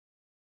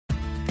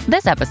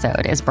This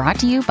episode is brought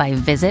to you by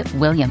Visit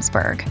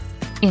Williamsburg.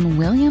 In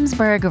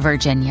Williamsburg,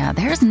 Virginia,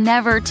 there's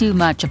never too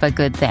much of a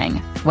good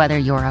thing. Whether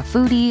you're a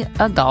foodie,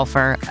 a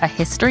golfer, a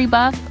history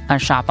buff, a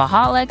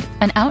shopaholic,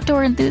 an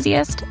outdoor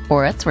enthusiast,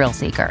 or a thrill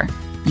seeker,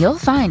 you'll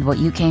find what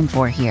you came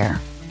for here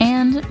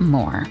and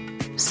more.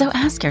 So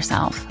ask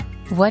yourself,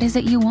 what is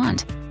it you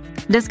want?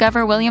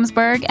 Discover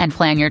Williamsburg and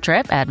plan your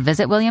trip at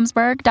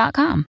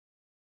visitwilliamsburg.com.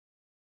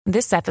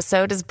 This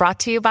episode is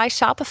brought to you by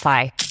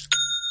Shopify.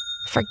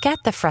 Forget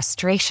the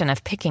frustration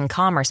of picking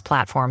commerce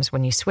platforms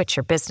when you switch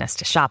your business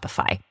to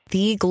Shopify,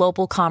 the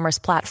global commerce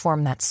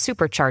platform that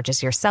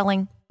supercharges your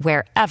selling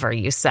wherever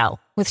you sell.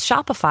 With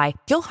Shopify,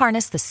 you'll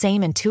harness the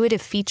same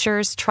intuitive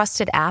features,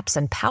 trusted apps,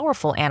 and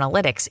powerful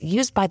analytics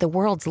used by the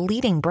world's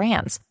leading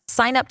brands.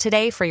 Sign up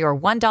today for your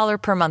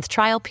 $1 per month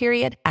trial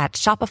period at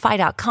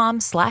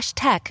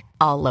shopify.com/tech,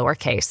 all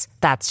lowercase.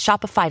 That's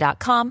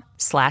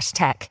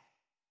shopify.com/tech.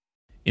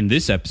 In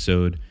this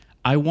episode,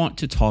 I want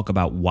to talk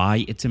about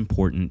why it's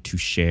important to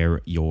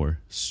share your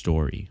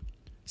story.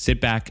 Sit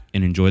back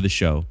and enjoy the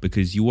show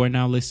because you are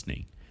now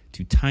listening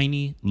to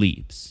Tiny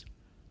Leaps,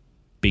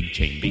 Big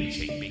Change. Big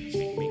Change. Big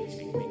Change. Big Change.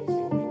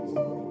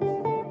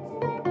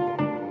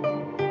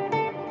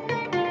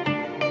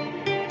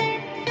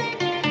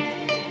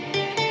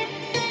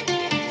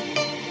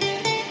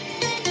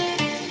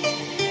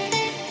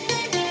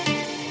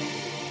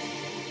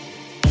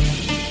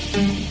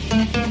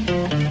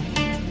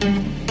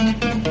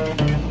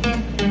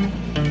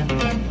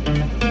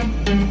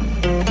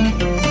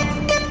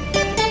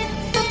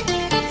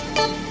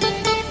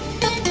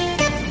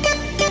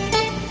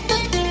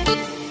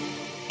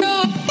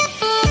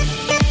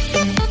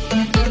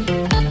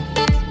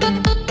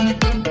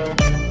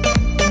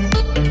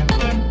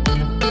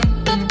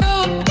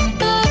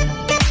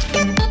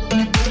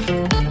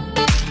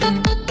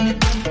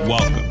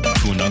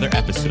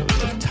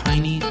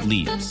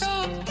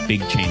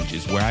 Big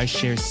Changes, where I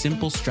share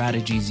simple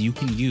strategies you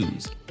can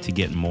use to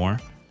get more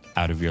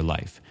out of your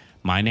life.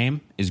 My name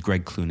is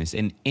Greg Clunis,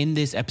 and in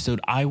this episode,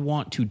 I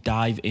want to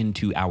dive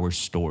into our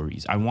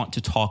stories. I want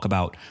to talk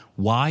about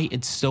why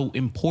it's so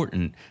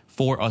important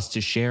for us to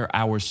share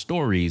our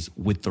stories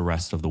with the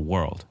rest of the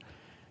world.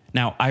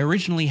 Now, I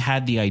originally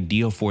had the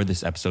idea for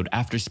this episode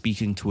after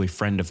speaking to a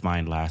friend of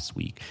mine last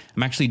week.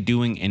 I'm actually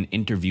doing an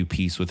interview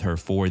piece with her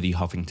for the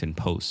Huffington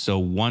Post. So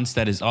once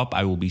that is up,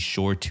 I will be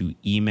sure to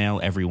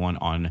email everyone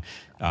on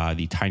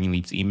the Tiny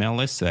Leaps email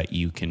list so that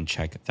you can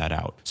check that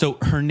out. So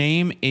her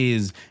name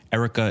is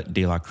Erica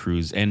De La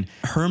Cruz, and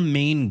her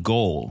main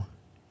goal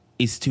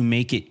is to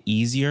make it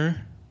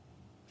easier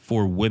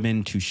for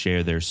women to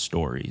share their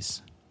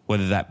stories,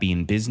 whether that be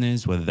in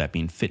business, whether that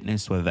be in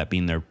fitness, whether that be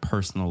in their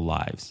personal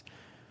lives.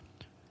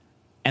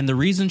 And the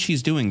reason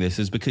she's doing this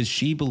is because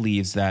she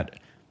believes that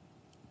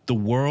the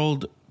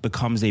world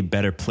becomes a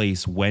better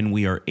place when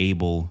we are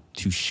able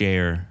to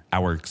share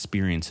our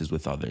experiences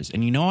with others.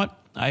 And you know what?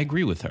 I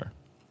agree with her.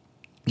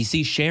 You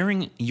see,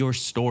 sharing your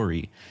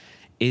story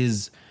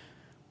is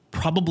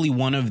probably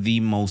one of the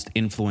most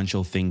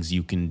influential things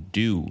you can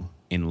do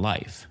in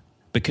life.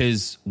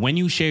 Because when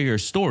you share your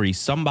story,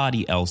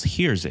 somebody else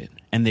hears it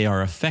and they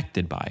are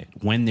affected by it.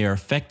 When they're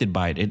affected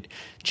by it, it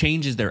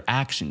changes their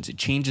actions. It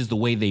changes the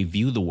way they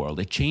view the world.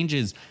 It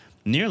changes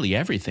nearly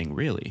everything,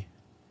 really.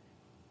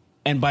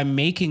 And by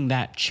making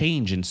that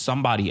change in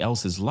somebody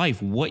else's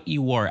life, what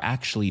you are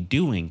actually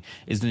doing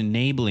is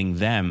enabling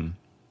them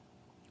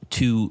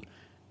to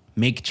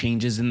make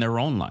changes in their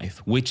own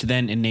life, which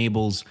then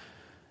enables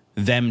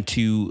them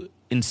to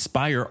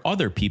inspire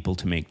other people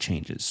to make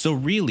changes. So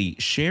really,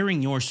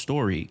 sharing your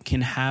story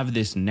can have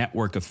this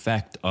network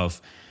effect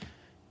of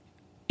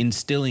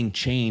instilling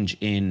change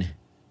in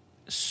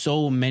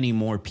so many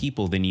more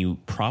people than you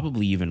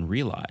probably even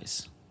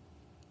realize.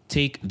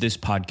 Take this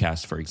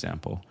podcast, for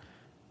example.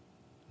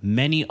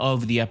 Many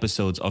of the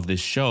episodes of this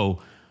show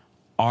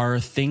are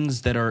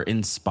things that are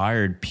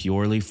inspired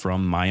purely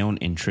from my own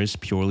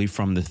interest, purely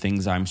from the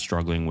things I'm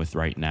struggling with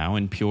right now,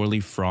 and purely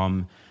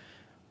from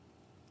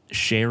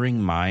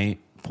sharing my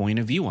point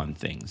of view on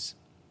things.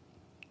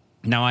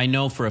 Now, I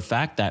know for a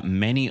fact that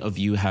many of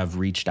you have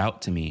reached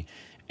out to me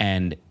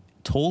and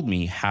told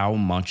me how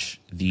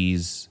much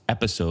these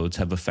episodes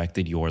have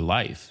affected your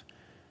life.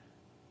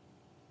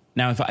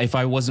 Now, if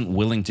I wasn't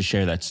willing to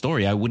share that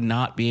story, I would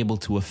not be able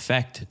to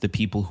affect the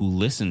people who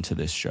listen to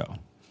this show,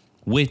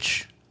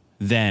 which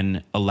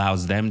then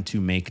allows them to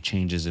make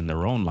changes in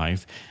their own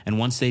life. And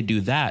once they do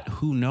that,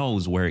 who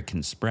knows where it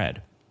can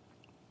spread?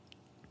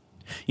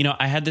 You know,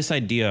 I had this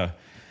idea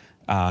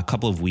a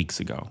couple of weeks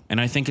ago,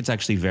 and I think it's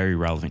actually very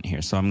relevant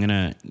here. So I'm going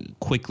to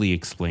quickly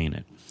explain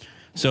it.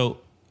 So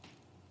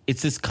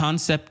it's this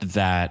concept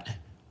that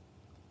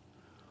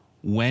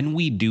when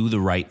we do the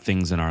right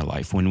things in our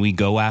life, when we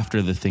go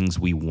after the things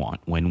we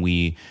want, when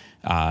we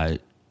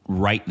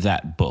write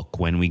that book,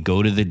 when we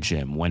go to the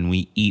gym, when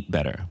we eat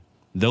better,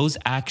 those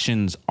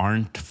actions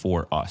aren't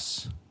for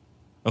us.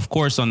 Of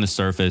course, on the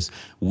surface,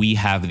 we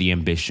have the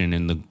ambition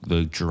and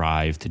the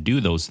drive to do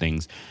those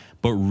things.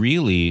 But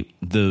really,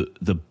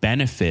 the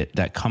benefit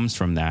that comes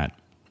from that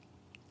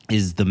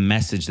is the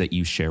message that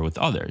you share with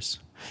others.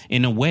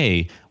 In a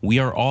way, we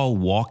are all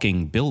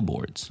walking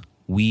billboards.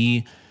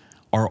 We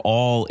are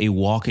all a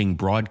walking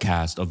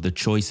broadcast of the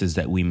choices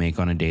that we make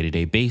on a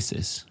day-to-day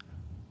basis.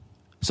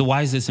 So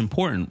why is this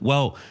important?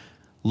 Well,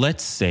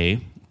 let's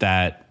say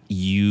that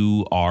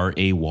you are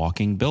a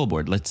walking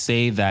billboard. Let's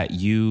say that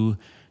you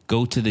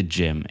go to the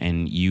gym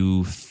and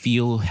you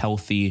feel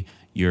healthy,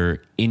 you're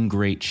in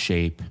great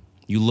shape,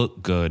 you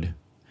look good.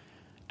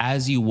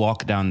 As you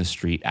walk down the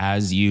street,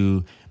 as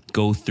you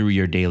go through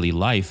your daily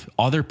life,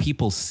 other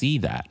people see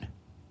that.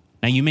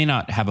 Now, you may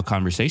not have a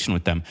conversation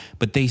with them,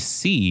 but they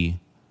see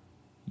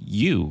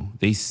you.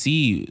 They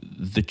see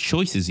the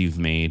choices you've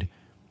made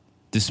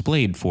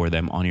displayed for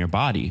them on your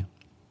body.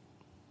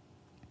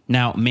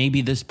 Now,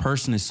 maybe this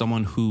person is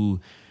someone who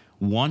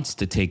wants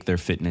to take their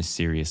fitness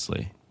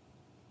seriously.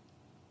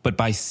 But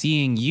by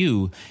seeing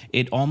you,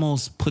 it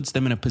almost puts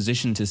them in a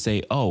position to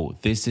say, oh,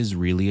 this is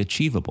really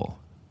achievable.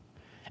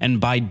 And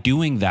by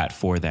doing that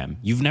for them,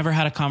 you've never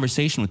had a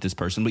conversation with this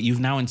person, but you've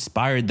now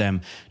inspired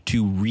them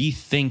to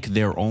rethink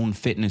their own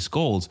fitness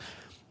goals.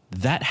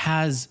 That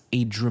has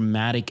a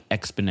dramatic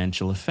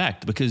exponential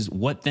effect, because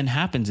what then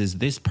happens is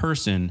this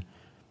person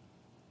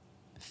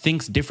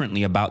thinks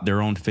differently about their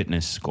own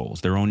fitness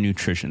goals, their own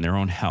nutrition, their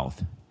own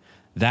health.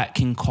 That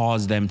can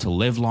cause them to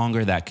live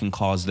longer. That can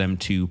cause them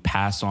to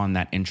pass on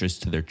that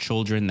interest to their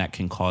children. That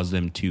can cause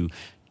them to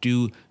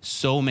do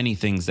so many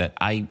things that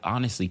I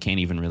honestly can't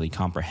even really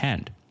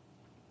comprehend.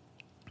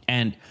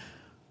 And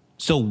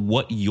so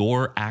what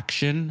your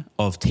action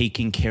of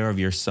taking care of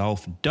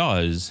yourself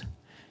does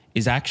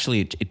is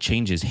actually it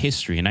changes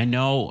history. And I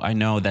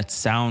know that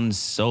sounds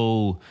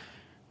so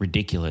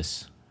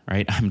ridiculous,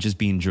 right? I'm just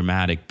being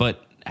dramatic,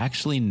 but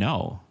actually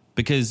no,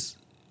 because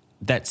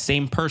that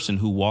same person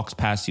who walks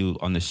past you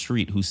on the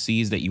street, who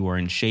sees that you are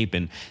in shape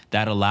and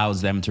that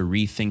allows them to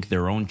rethink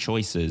their own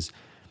choices,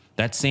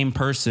 that same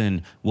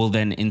person will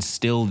then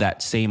instill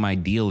that same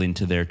ideal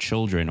into their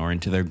children or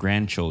into their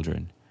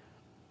grandchildren.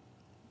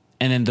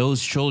 And then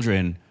those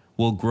children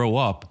will grow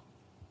up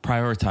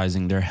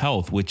prioritizing their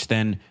health, which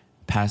then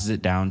passes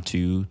it down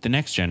to the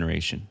next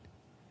generation.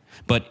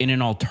 But in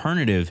an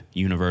alternative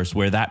universe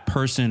where that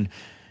person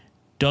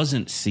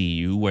doesn't see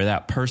you, where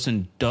that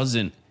person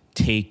doesn't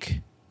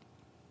take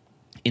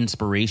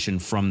inspiration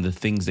from the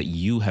things that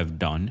you have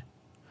done,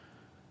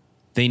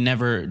 they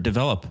never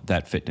develop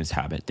that fitness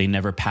habit. They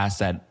never pass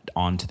that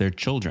on to their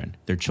children.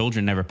 Their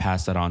children never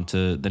pass that on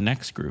to the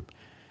next group.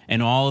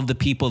 And all of the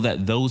people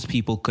that those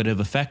people could have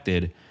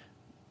affected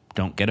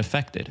don't get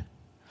affected.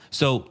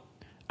 So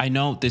I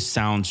know this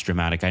sounds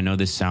dramatic. I know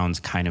this sounds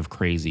kind of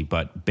crazy,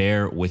 but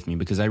bear with me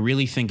because I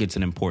really think it's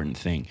an important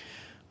thing.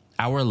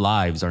 Our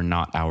lives are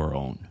not our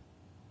own.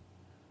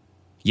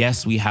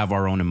 Yes, we have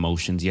our own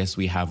emotions. Yes,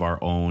 we have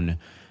our own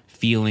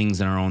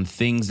feelings and our own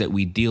things that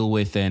we deal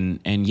with. And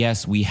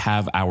yes, we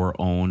have our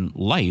own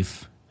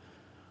life.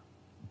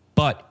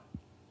 But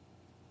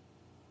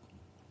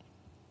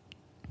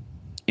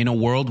in a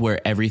world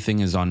where everything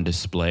is on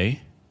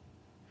display,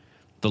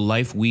 the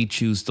life we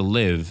choose to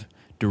live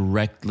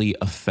directly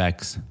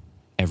affects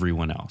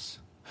everyone else.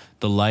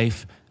 The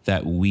life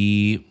that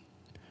we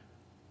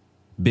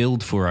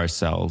build for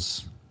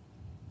ourselves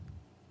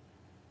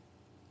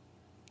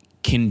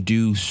can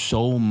do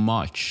so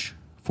much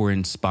for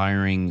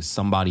inspiring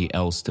somebody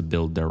else to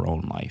build their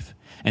own life.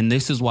 And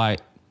this is why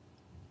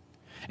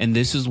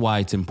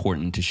it's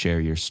important to share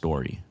your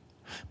story.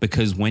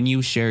 Because when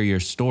you share your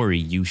story,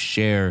 you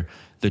share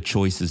the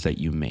choices that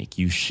you make.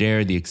 You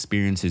share the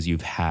experiences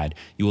you've had.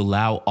 You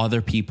allow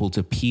other people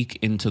to peek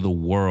into the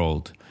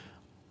world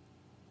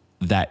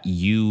that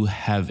you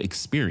have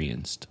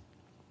experienced.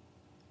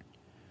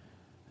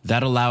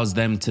 That allows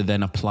them to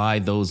then apply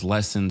those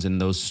lessons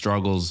and those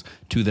struggles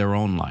to their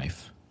own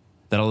life.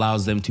 That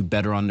allows them to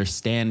better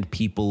understand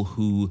people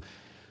who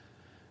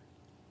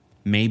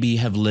maybe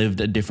have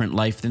lived a different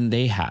life than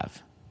they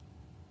have.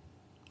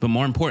 But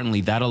more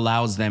importantly, that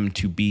allows them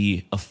to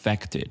be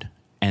affected.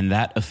 And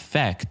that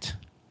effect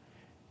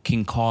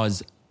can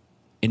cause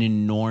an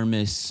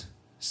enormous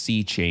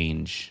sea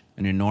change,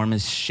 an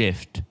enormous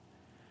shift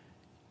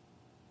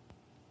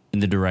in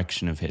the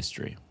direction of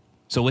history.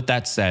 So with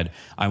that said,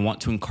 I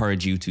want to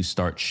encourage you to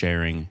start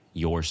sharing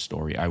your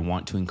story. I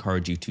want to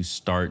encourage you to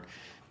start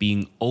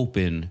being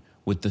open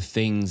with the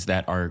things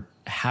that are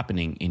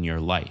happening in your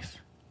life.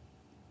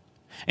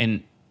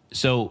 And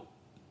so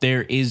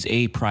there is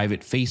a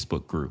private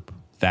Facebook group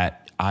that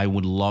I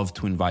would love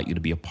to invite you to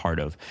be a part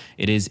of.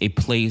 It is a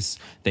place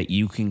that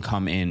you can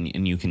come in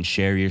and you can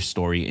share your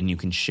story and you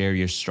can share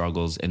your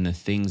struggles and the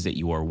things that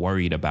you are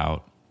worried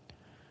about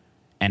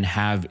and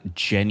have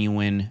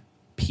genuine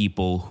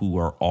people who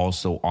are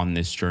also on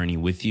this journey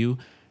with you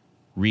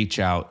reach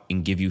out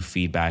and give you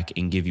feedback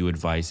and give you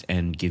advice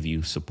and give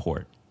you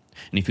support.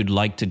 And if you'd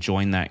like to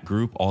join that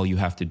group, all you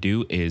have to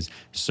do is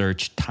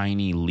search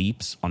Tiny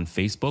Leaps on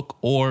Facebook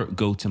or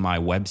go to my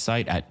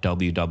website at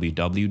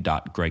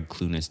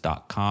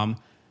www.gregclunis.com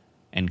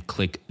and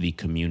click the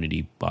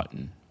community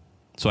button.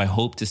 So I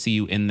hope to see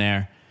you in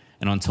there.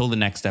 And until the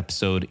next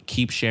episode,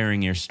 keep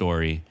sharing your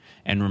story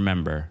And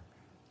remember,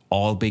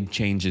 all big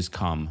changes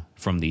come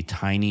from the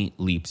tiny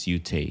leaps you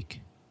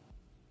take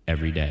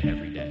every day.